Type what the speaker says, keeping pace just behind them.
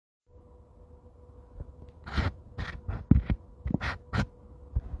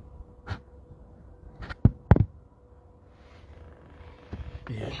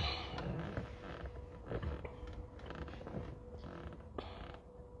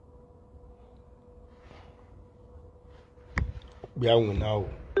be on now.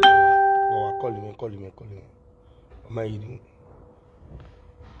 Or call him. My eating.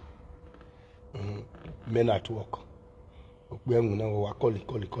 Men at work. We are now call.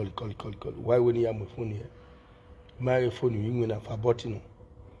 Why when you have my phone here? My phone you win for button.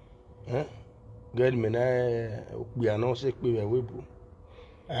 Get me now. We are not sick. We are webo.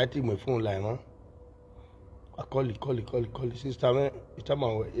 I think my phone line, man. I call it. Sister, man, it's time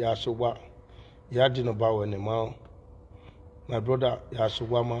ya so what? Ya didn't about when the man. My brother, ya so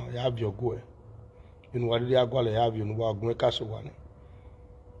what man? Ya have your go. In what they are going to have you know about make us one.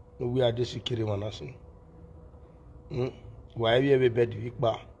 No, we are this security one as why have you ever bed week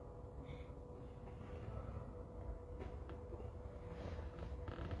bar?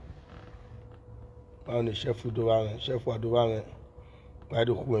 On the chef would do chef would do why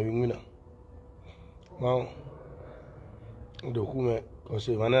do who winner? Well, the who because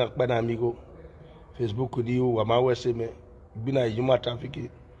when I bad amigo Facebook could you or my west me bina yuma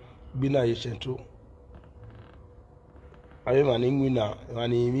traffic bina central. I am an winner and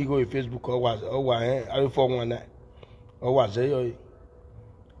amigo Facebook or why I form one night or was a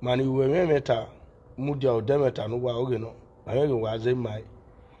money we meta Mudia or Demeter no wa I was in my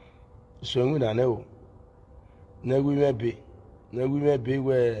so we know. No we may be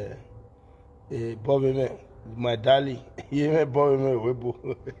where a Bobby my darling, you may borrow me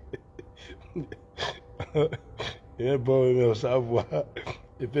webo. You borrow me or savoir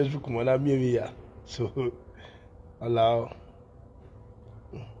the Facebook monamia. So allow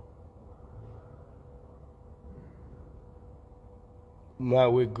my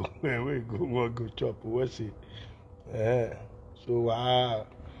we go chop. What's it? So I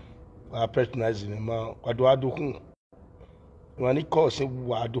patronizing him. What do I do? When he calls him,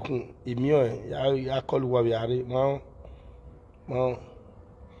 what do I call what we are, man.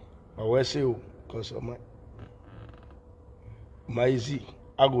 I will say, because of my easy.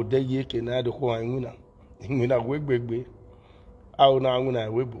 I go there, you can add the whole winner. In a wig, I will now win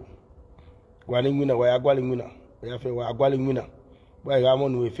a webo. One winner, why I calling winner. Therefore, I calling winner. Why I'm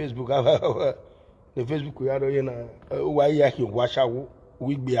on with Facebook. The Facebook, we are in a why I can wash out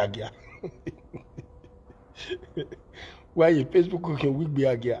wig be again. Why your Facebook cooking will be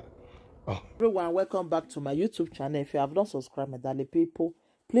again? Everyone, welcome back to my YouTube channel. If you have not subscribed, my darling people,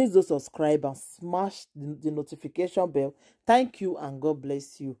 please do subscribe and smash the notification bell. Thank you and God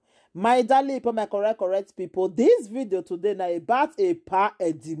bless you. My darling people, my correct people, this video today now about a pa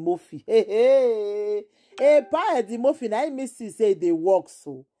edimofi. Hey, a pa edimofi. Now I miss say they work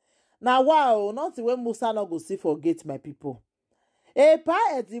so. Now wow, not the way Musa not go see forget my people. A pa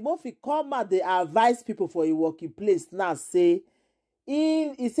edimofi come out they advise people for a working place now say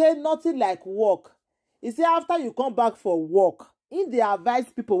he say nothing like work. He say after you come back for work in the advise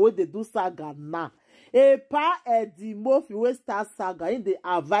people when they do saga now. A pa edimofi wey start saga in the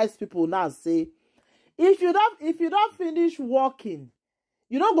advise people now say if you don't finish working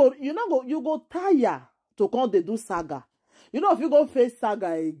you go tire to come they do saga. You know if you go face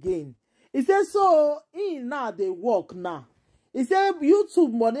saga again. He say so in now they work now. He say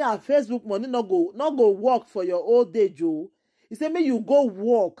YouTube money and Facebook money no go work for your old age. He say make you go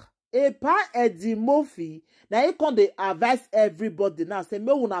work. A pa edimofi now he come dey advise everybody now say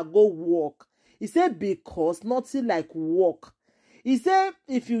make una go work. He say because nothing like work. He say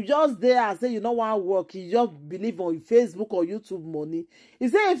if you just there and say you no want work, you just believe on Facebook or YouTube money. He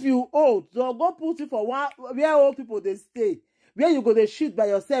say if you old, so go put you for one where old people they stay, where you go they shoot by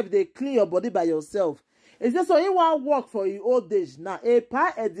yourself, they clean your body by yourself. He say so he want work for your old age now. A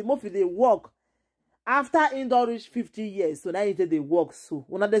pa edimofi they work after he don reach 50 years. So now he they work so.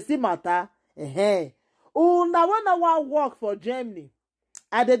 Una they see matter. Una when I want work for Germany,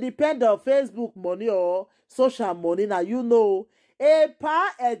 and they depend on Facebook money or social money. Now you know a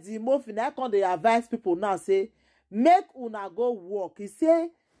pa edimofi now come they advise people now say make una go work. He say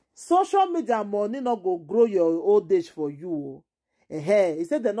social media money not go grow your old age for you. He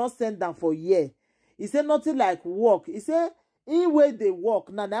said they not send them for year. He said nothing like work. He said in way they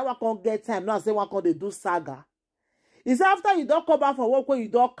work now I can't get time now. Say one can they do saga. He said after you don't come back for work when you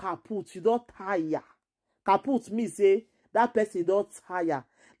don't kaput, you don't tire. Kaput me say that person don't tire.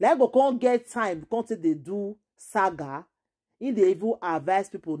 Like go can't get time can't they do saga. In the evil advise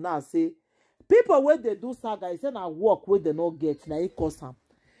people now say people when they do saga. He said now work where they not get now it cost them.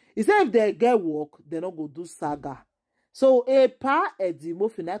 He said if they get work they not go do saga. So a pa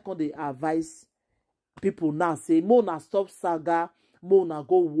edimofi now can they advise people now say mo na stop saga, mo na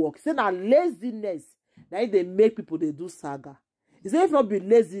go work. Say na laziness na they make people they do saga. He say if not be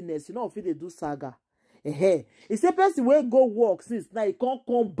laziness, you know if they do saga. He say person wey go work since now he can't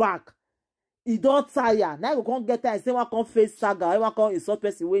come back. He don't tire. Now you can't get tired. Say one come face Saga. One come insult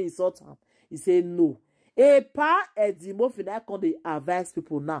person wey insult am. He say no. Pa Edimo finna come dey advise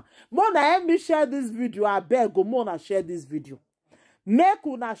people now. More na help me share this video. I beg go more na share this video. Make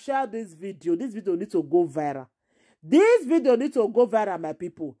una share this video. This video need to go viral. This video need to go viral, my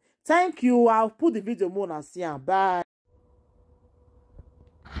people. Thank you. I'll put the video more na see am. Bye.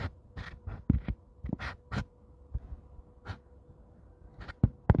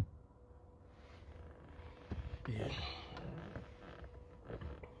 Yeah.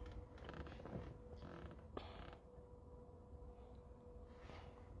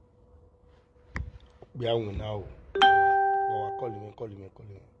 Be out now. Call me.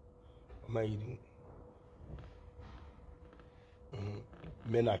 Am I eating?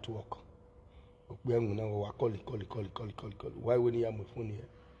 Men at work. Be out now. Call. Why when you have my phone here?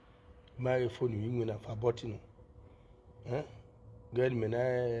 My phone you win for button. Get me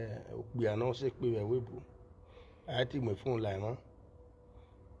now. Be announced we were webo. I think my phone line, man.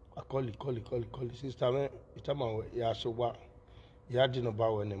 I call it. Sister, man, it's time ya so what? Ya didn't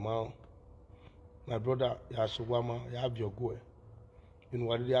about when the man. My brother, ya so what, man? Ya have your go. In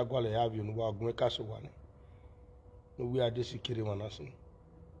what they are going to have you, no walk, make us one. No, we are this security man, asking.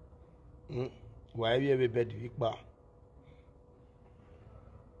 Why have you ever bed week bar?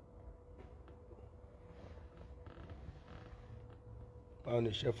 On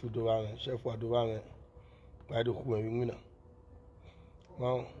the chef would do one, chef would do one. Why do who winner?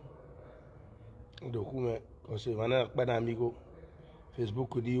 Well, the who because when I bad amigo, Facebook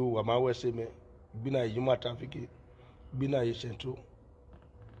could you, what my way say me, Bina Yuma traffic, Bina Yesentro.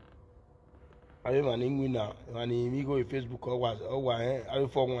 I am an winner, and amigo Facebook or was, oh, why, I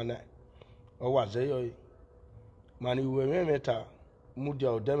reform one night. Or was they? Mani, we met her,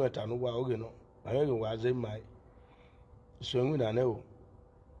 Mudia or Demeter, no, Ogeno. I don't know was they my. So when I know,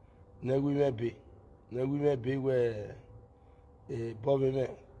 no, we may be. No, we may be where Bobby me,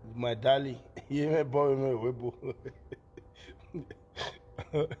 my darling, he may Bobby me, Webo.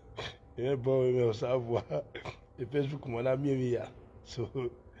 He Bobby me, Savoir. The Facebook man, I'm here. So,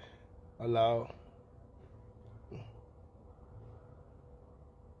 allow.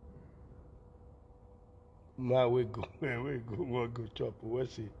 My we go, go chop,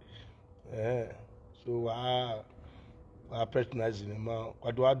 what's it? So, I patronize him,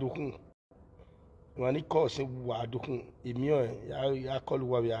 what do I do? When he calls him, what do you ya call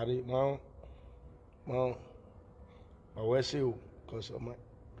what we are, man, I will say, because of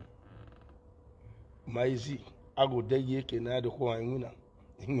my easy, I go there, ye can add the whole winner.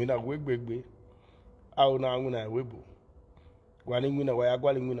 In a wig, I will now win a webo. One winner, why I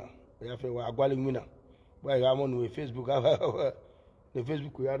galling winner, I have a galling winner. Why I'm on with Facebook, the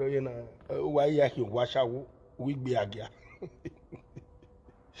Facebook we are in why I can wash out, we be a gear.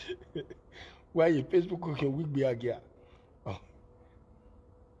 Why your Facebook cooking will be a gear? Oh,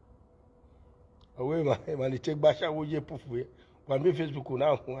 away, man, take Basha, would you poof with? What me Facebook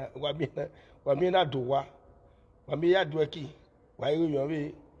now? What me not do what? What me I do a key? Why you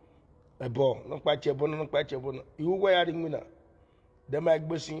away? A ball, not quite your bonnet, not quite your bonnet. You were adding winner. The Mike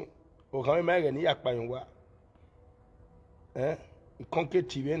Bussing, or how am I going to yak by what? Conquer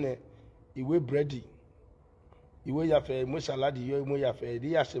TV, you were bready. You were your fair, most salad, you were your fair,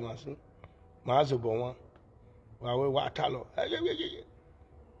 the Asimason. Mazo Bon, what talo? I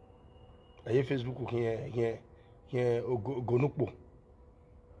hear Facebook here, Gonupo.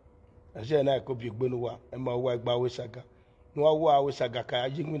 I say, I could be Benua, and my wife Bawi Saga. No, I was Saga, I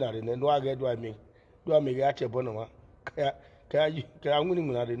didn't win, no, I get do I make at your bonoma. Can I win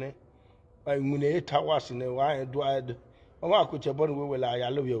in I win 8 hours in a while, do I? Oh, I could your bonnet will I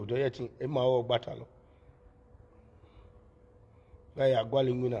love you, do you think, in my old battle? I are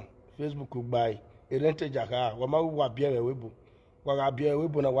going winner. Facebook could buy a rented jacka, or my wife be a webo. While I be a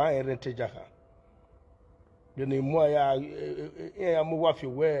webo, and why a rented jacka. The name more, I move off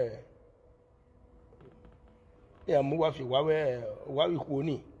your wear. Yeah, move off your wire, why you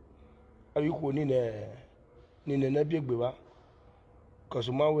won't. Are you going in a big beaver? Because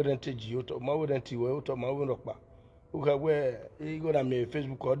my rented you, my rented you, to my own rock. Who have where you go to me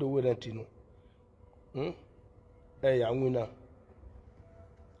Facebook or the rented no. Hey, I'm winner.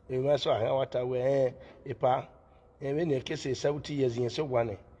 You must have what I wear a pa, and when you kiss 70 years in so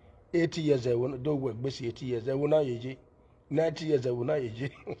one, 80 years I won't do work, busy 80 years I will not age, 90 years I will not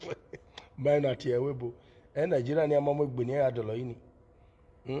age. By not here, Webo, and Nigeria near Mamma Bunia Adoloini.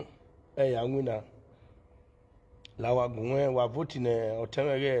 Hey, I'm winner. Lawa Gwen were voting or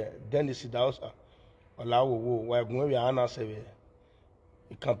Temere, Dennis Dowsa, or Lawo, where Gwen Anna Seve.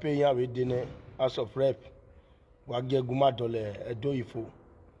 A campaign with dinner, House of Rep, Wagia Gumadole, a Youthful.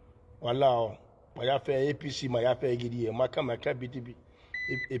 wala ma ya fe APC ma ya fe gidi e maka BTP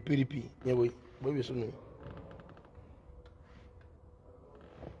e PDP yewe bobi so no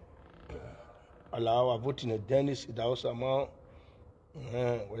ala wa vote na Dennis Idausa ma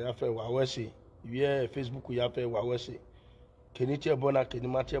wa ya fe wa wese wie Facebook ya fe wa wese keni che bona keni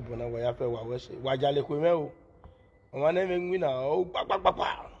ma che bona wa ya fe wa wese wa jale ko me o wa na me ngwina o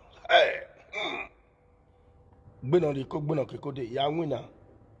papapapa gbena ri ko gbena ke ko de ya ngwina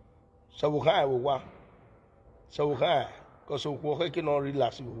so ha wo wa so ha ko so ko ke no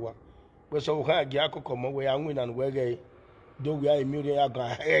relax wo wa we so ha gi akoko mo we ya ngwina no we ge do we ya mi ya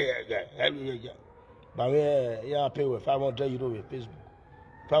ga ba me ya pay we €500 with Facebook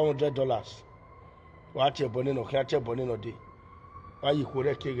 $500 wa che boni no ka che boni no de wa yi ko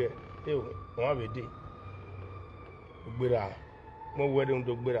re ke ge e won be de gbera mo we de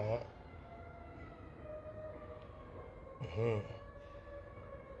ndo gbera won